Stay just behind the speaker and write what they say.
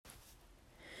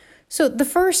So the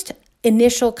first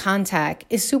initial contact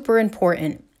is super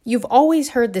important. You've always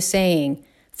heard the saying,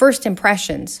 first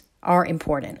impressions are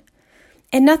important.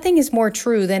 And nothing is more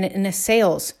true than in a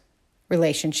sales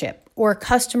relationship or a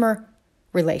customer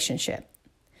relationship.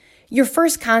 Your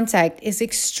first contact is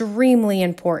extremely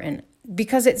important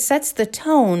because it sets the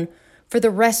tone for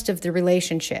the rest of the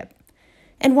relationship.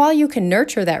 And while you can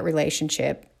nurture that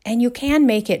relationship and you can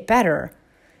make it better,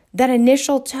 that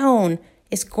initial tone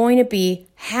is going to be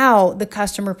how the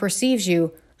customer perceives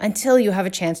you until you have a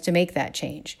chance to make that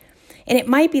change. And it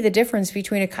might be the difference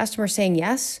between a customer saying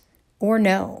yes or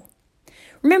no.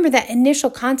 Remember that initial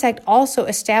contact also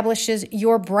establishes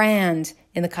your brand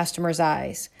in the customer's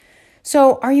eyes.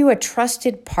 So are you a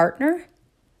trusted partner?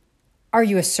 Are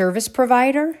you a service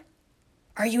provider?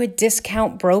 Are you a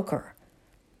discount broker?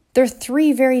 They're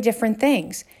three very different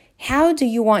things. How do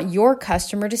you want your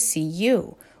customer to see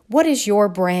you? What is your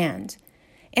brand?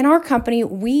 In our company,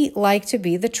 we like to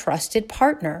be the trusted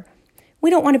partner. We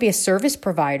don't want to be a service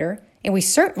provider, and we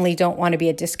certainly don't want to be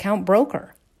a discount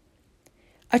broker.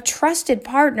 A trusted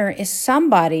partner is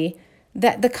somebody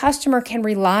that the customer can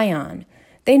rely on.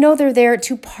 They know they're there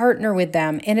to partner with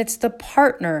them, and it's the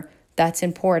partner that's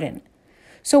important.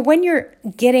 So when you're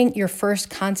getting your first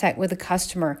contact with a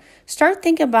customer, start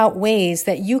thinking about ways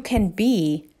that you can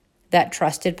be that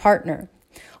trusted partner.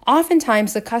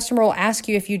 Oftentimes, the customer will ask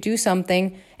you if you do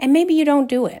something, and maybe you don't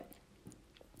do it.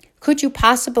 Could you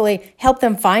possibly help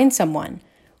them find someone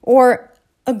or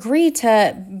agree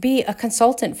to be a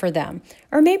consultant for them,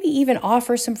 or maybe even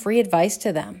offer some free advice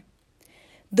to them?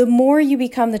 The more you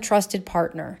become the trusted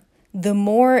partner, the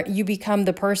more you become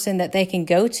the person that they can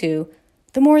go to,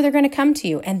 the more they're going to come to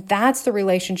you. And that's the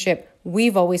relationship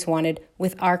we've always wanted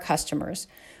with our customers.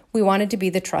 We wanted to be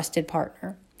the trusted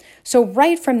partner. So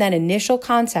right from that initial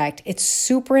contact, it's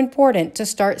super important to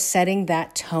start setting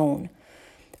that tone.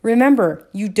 Remember,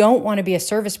 you don't want to be a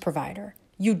service provider.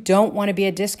 You don't want to be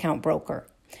a discount broker.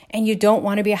 And you don't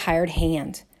want to be a hired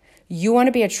hand. You want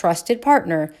to be a trusted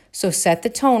partner, so set the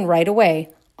tone right away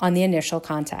on the initial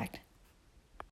contact.